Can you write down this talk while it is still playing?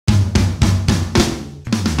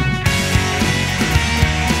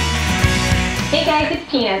guys,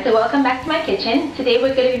 it's Tina. So welcome back to my kitchen. Today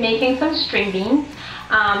we're going to be making some string beans.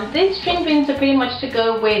 These string beans are pretty much to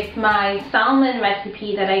go with my salmon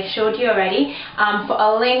recipe that I showed you already. For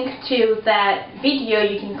a link to that video,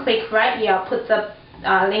 you can click right here. I'll put the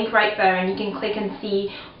link right there and you can click and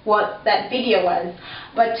see what that video was.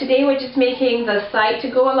 But today we're just making the side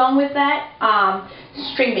to go along with that,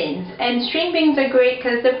 string beans. And string beans are great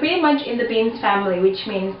because they're pretty much in the beans family, which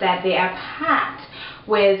means that they are packed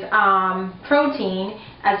with protein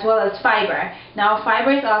as well as fiber. Now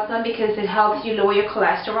fiber is awesome because it helps you lower your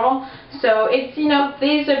cholesterol. So it's, you know,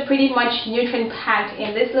 these are pretty much nutrient packed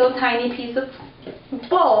in this little tiny piece of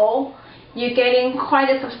bowl. You're getting quite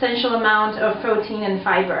a substantial amount of protein and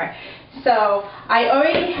fiber. So I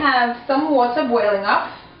already have some water boiling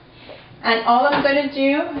up, and all I'm going to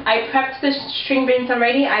do, I prepped the string beans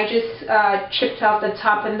already. I just chipped off the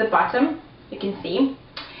top and the bottom, you can see.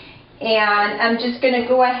 And I'm just going to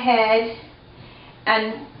go ahead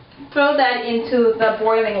and throw that into the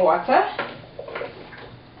boiling water.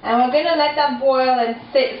 And we're going to let that boil and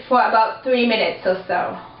sit for about 3 minutes or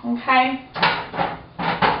so. Okay?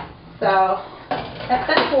 So, let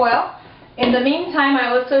that boil. In the meantime,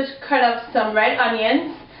 I also cut up some red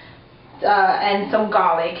onions and some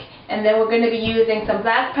garlic. And then we're going to be using some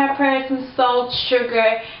black pepper, some salt,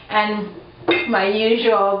 sugar, and my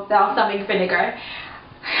usual balsamic vinegar.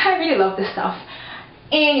 I really love this stuff.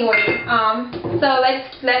 Anyway, so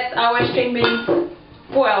let's let our string beans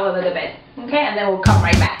boil a little bit, okay? And then we'll come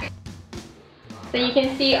right back. So you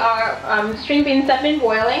can see our string beans have been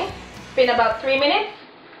boiling. It's been about 3 minutes.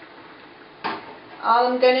 All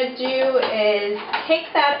I'm gonna do is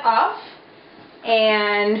take that off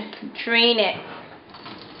and drain it.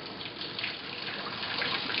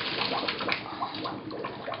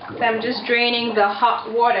 So I'm just draining the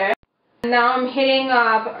hot water. Now I'm heating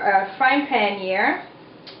up a frying pan here,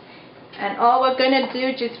 and all we're gonna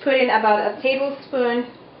do, just put in about a tablespoon,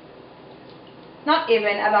 not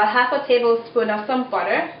even, about half a tablespoon of some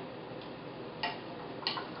butter.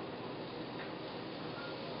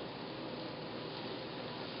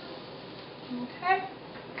 Okay.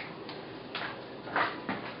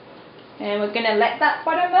 And we're gonna let that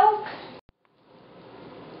butter melt.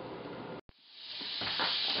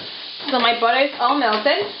 So my butter is all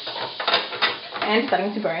melted and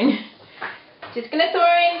starting to burn. Just gonna throw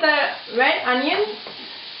in the red onions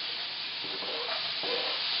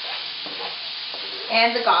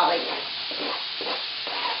and the garlic.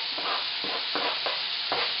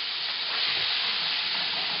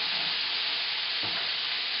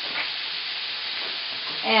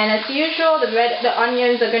 And as usual, the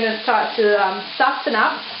onions are gonna start to soften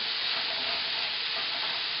up.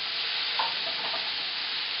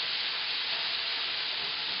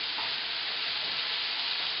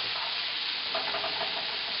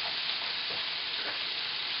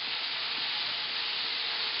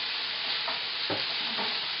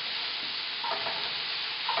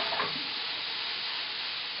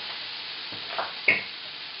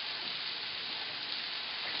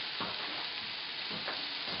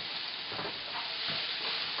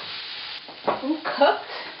 Cooked.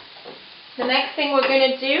 The next thing we're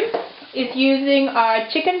going to do is, using our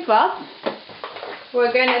chicken broth,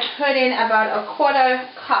 we're going to put in about a quarter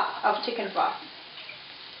cup of chicken broth.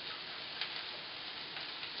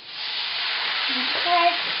 Okay.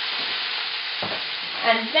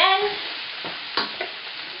 And then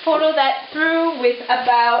follow that through with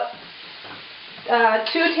about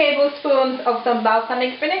 2 tablespoons of some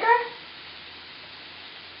balsamic vinegar.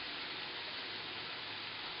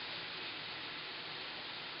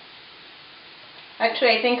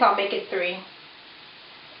 Actually, I think I'll make it 3.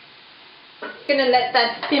 I'm gonna let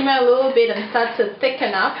that simmer a little bit and start to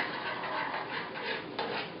thicken up.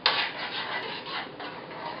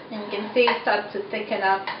 And you can see it start to thicken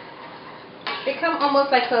up. Become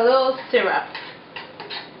almost like a little syrup.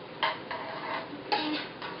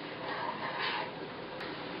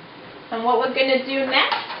 And what we're gonna do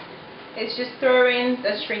next is just throw in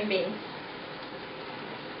the string beans.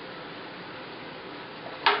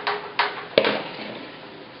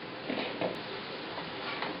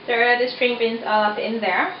 Throw the string beans all up in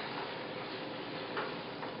there.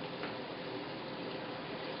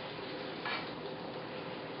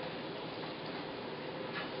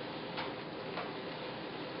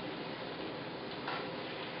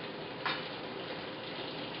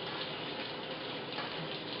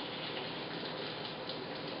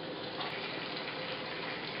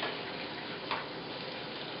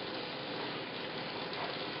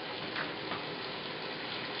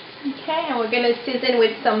 Okay, and we're going to season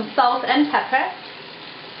with some salt and pepper.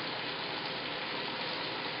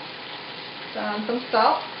 So some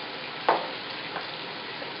salt.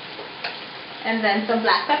 and then some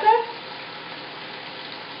black pepper.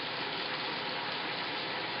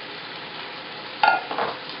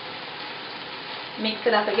 Mix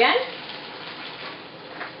it up again.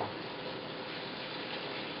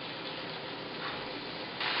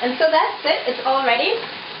 And so that's it, it's all ready.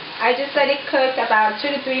 I just let it cook about 2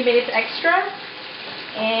 to 3 minutes extra,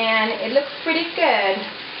 and it looks pretty good.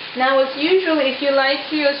 Now as usual, if you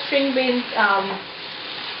like your string beans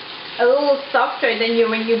a little softer, then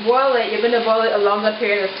when you boil it, you're going to boil it a longer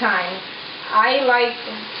period of time. I like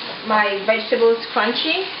my vegetables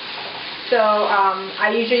crunchy, so I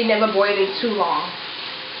usually never boil it too long.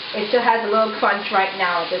 It still has a little crunch right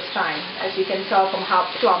now at this time, as you can tell from how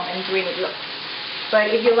plump and green it looks. But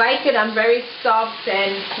if you like it very soft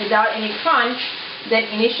and without any crunch, then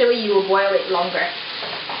initially you will boil it longer.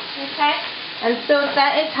 Okay? And so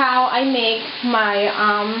that is how I make my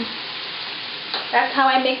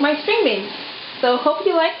string beans. So hope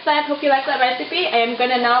you like that. Hope you like that recipe. I am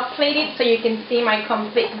gonna now plate it so you can see my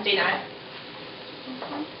complete dinner.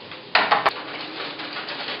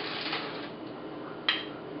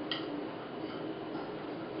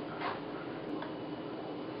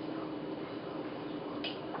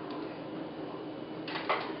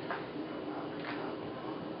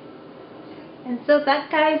 And so that,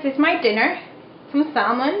 guys, is my dinner. Some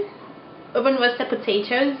salmon, oven roasted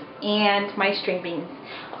potatoes, and my string beans.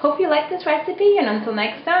 Hope you like this recipe, and until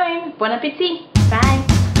next time, bon appetit!